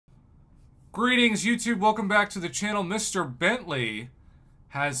Greetings, YouTube. Welcome back to the channel. Mr. Bentley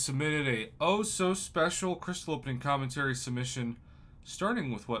has submitted a oh-so-special crystal opening commentary submission,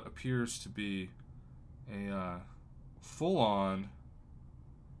 starting with what appears to be a full-on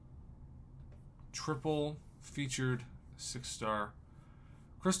triple featured 6-star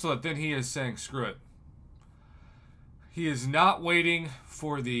crystal that then he is saying, screw it. He is not waiting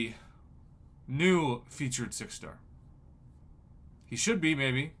for the new featured 6-star. He should be,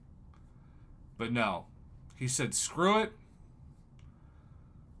 maybe. But no. He said, screw it.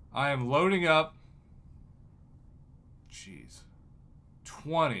 I am loading up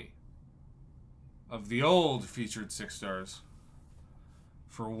 20 of the old featured 6-stars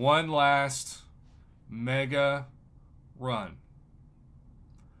for one last mega run.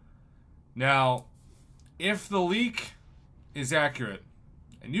 Now, if the leak is accurate,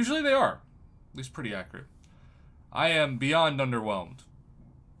 and usually they are, at least pretty accurate, I am beyond underwhelmed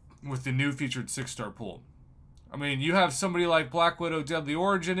with the new featured 6-star pool. I mean, you have somebody like Black Widow Deadly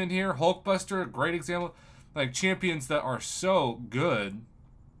Origin in here, Hulkbuster, a great example. Like champions that are so good,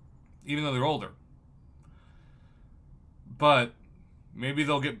 even though they're older. But maybe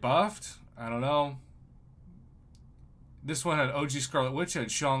they'll get buffed. I don't know. This one had OG Scarlet Witch,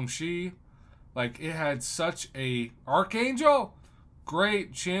 had Shang-Chi. Like, it had such a Archangel.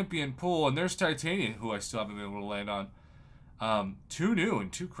 Great champion pool. And there's Titanium, who I still haven't been able to land on. 2 new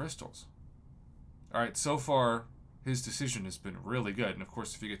and 2 crystals. Alright, so far, his decision has been really good. And of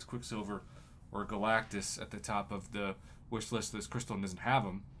course, if he gets Quicksilver or Galactus at the top of the wish list, this crystal doesn't have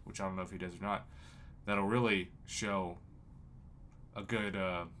him, which I don't know if he does or not, that'll really show a good,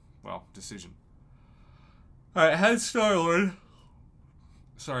 well, decision. Alright, head Star-Lord.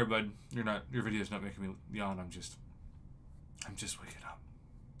 Sorry, bud. Your video's not making me yawn. I'm just waking up.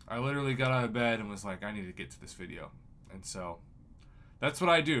 I literally got out of bed and was like, I need to get to this video. And so, that's what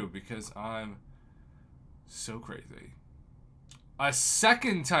I do, because I'm so crazy. A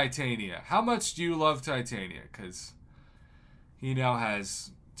second Titania. How much do you love Titania? Because he now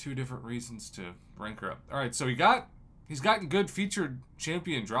has 2 different reasons to rank her up. Alright, so he's gotten good featured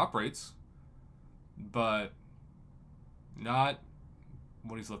champion drop rates, but not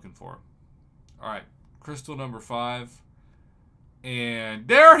what he's looking for. Alright, crystal number 5. And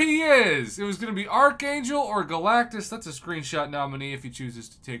there he is! It was going to be Archangel or Galactus. That's a screenshot nominee if he chooses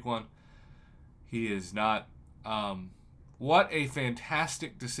to take one. He is not. What a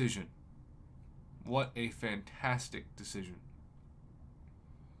fantastic decision. What a fantastic decision.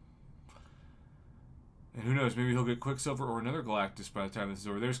 And who knows, maybe he'll get Quicksilver or another Galactus by the time this is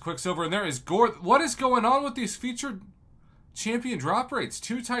over. There's Quicksilver and there is Gore. What is going on with these featured champion drop rates?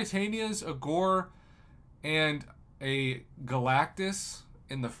 2 Titanias, a Gore, and a Galactus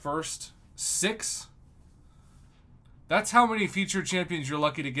in the first 6. That's how many featured champions you're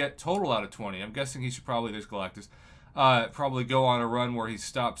lucky to get total out of 20. I'm guessing he should probably, there's Galactus, probably go on a run where he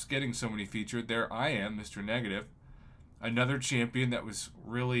stops getting so many featured. There I am, Mr. Negative. Another champion that was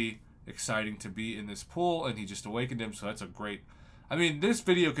really exciting to be in this pool, and he just awakened him, so that's a great... I mean, this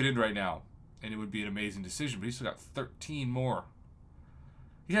video could end right now, and it would be an amazing decision, but he's still got 13 more.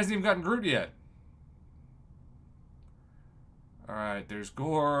 He hasn't even gotten Groot yet. Alright, there's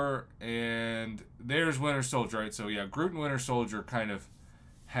Gore, and there's Winter Soldier, right? So, yeah, Groot and Winter Soldier kind of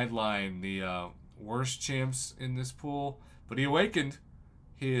headline the worst champs in this pool. But he awakened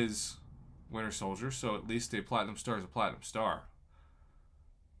his Winter Soldier, so at least a Platinum Star is a Platinum Star.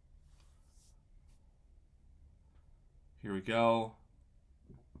 Here we go.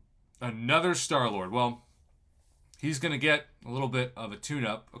 Another Star-Lord. Well, he's going to get a little bit of a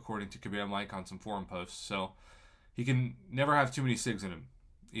tune-up, according to Kabam Mike on some forum posts, so... he can never have too many SIGs in him,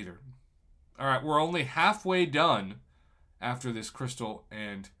 either. Alright, we're only halfway done after this crystal,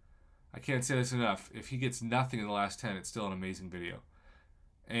 and I can't say this enough. If he gets nothing in the last 10, it's still an amazing video.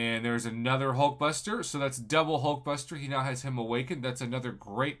 And there's another Hulkbuster, so that's double Hulkbuster. He now has him awakened. That's another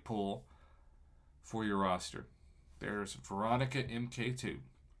great pull for your roster. There's Veronica MK2.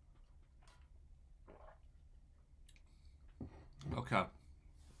 Okay.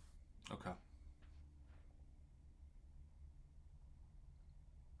 Okay.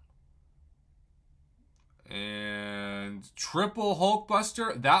 And triple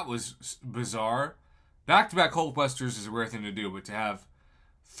Hulkbuster, that was bizarre. Back-to-back Hulkbusters is a rare thing to do, but to have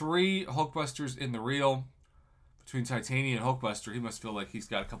 3 Hulkbusters in the reel between Titania and Hulkbuster, he must feel like he's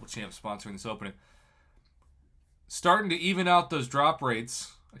got a couple champs sponsoring this opening. Starting to even out those drop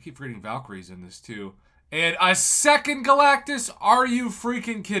rates. I keep forgetting Valkyrie's in this too. And a second Galactus? Are you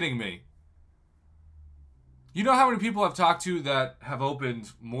freaking kidding me? You know how many people I've talked to that have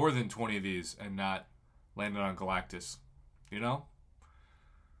opened more than 20 of these and not landed on Galactus? You know?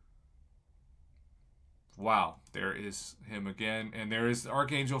 Wow, there is him again. And there is the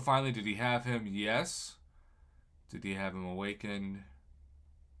Archangel finally. Did he have him? Yes. Did he have him awakened?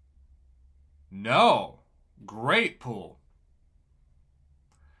 No. Great pull.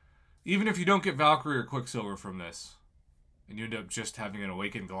 Even if you don't get Valkyrie or Quicksilver from this, and you end up just having an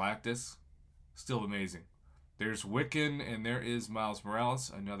awakened Galactus, still amazing. There's Wiccan, and there is Miles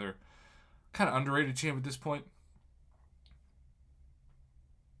Morales, another kind of underrated champ at this point.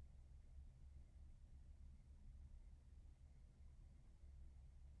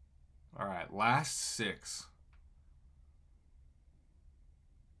 All right, last 6.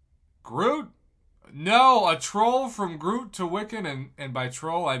 Groot? No, a troll from Groot to Wiccan, and by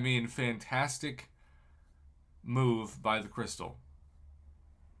troll I mean fantastic move by the Crystal.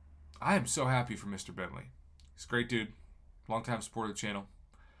 I am so happy for Mr. Bentley. He's a great dude, long-time supporter of the channel,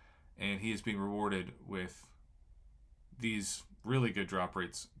 and he is being rewarded with these really good drop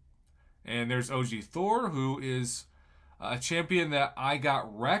rates. And there's OG Thor, who is a champion that I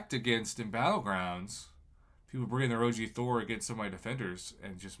got wrecked against in Battlegrounds. People bring their OG Thor against some of my defenders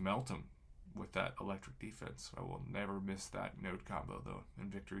and just melt them with that electric defense. I will never miss that node combo, though, in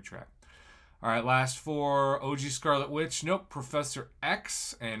Victory Track. All right, last 4. OG Scarlet Witch. Nope, Professor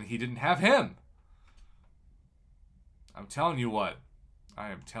X, and he didn't have him. I'm telling you what.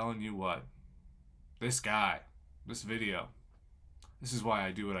 I am telling you what. This guy, this video, this is why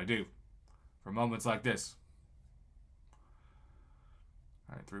I do what I do. For moments like this.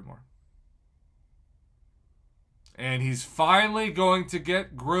 All right, 3 more. And he's finally going to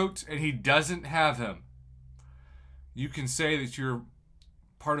get Groot, and he doesn't have him. You can say that you're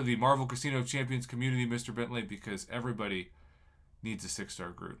part of the Marvel Casino Champions community, Mr. Bentley, because everybody needs a 6-star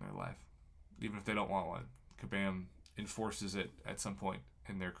Groot in their life. Even if they don't want one. Kabam enforces it at some point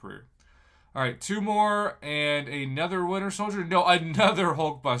in their career. All right, 2 more, and another Winter Soldier. No, another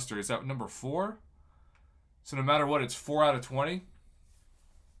Hulkbuster. Is that number 4? So no matter what, it's 4 out of 20.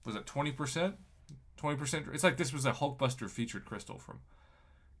 Was it 20%? 20%? It's like this was a Hulkbuster featured crystal from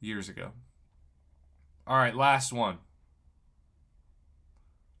years ago. All right, last one.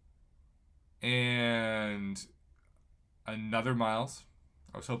 And another Miles.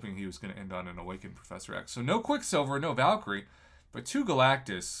 I was hoping he was going to end on an Awakened Professor X. So no Quicksilver, no Valkyrie, but 2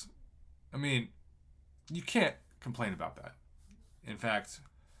 Galactus. I mean, you can't complain about that. In fact,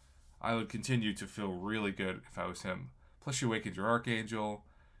 I would continue to feel really good if I was him. Plus, you awakened your Archangel.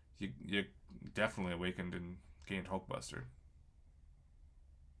 You definitely awakened and gained Hulkbuster.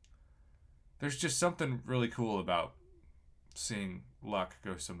 There's just something really cool about seeing luck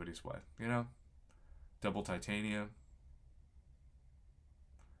go somebody's way, you know? Double Titanium.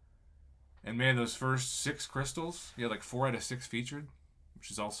 And man, those first 6 crystals, he had like 4 out of 6 featured,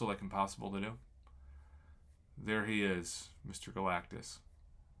 which is also like impossible to do. There he is, Mr. Galactus.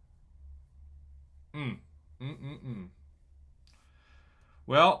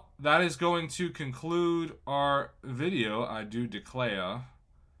 Well, that is going to conclude our video, I do declare.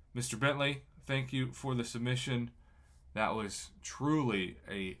 Mr. Bentley, thank you for the submission. That was truly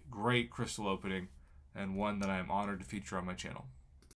a great crystal opening and one that I am honored to feature on my channel.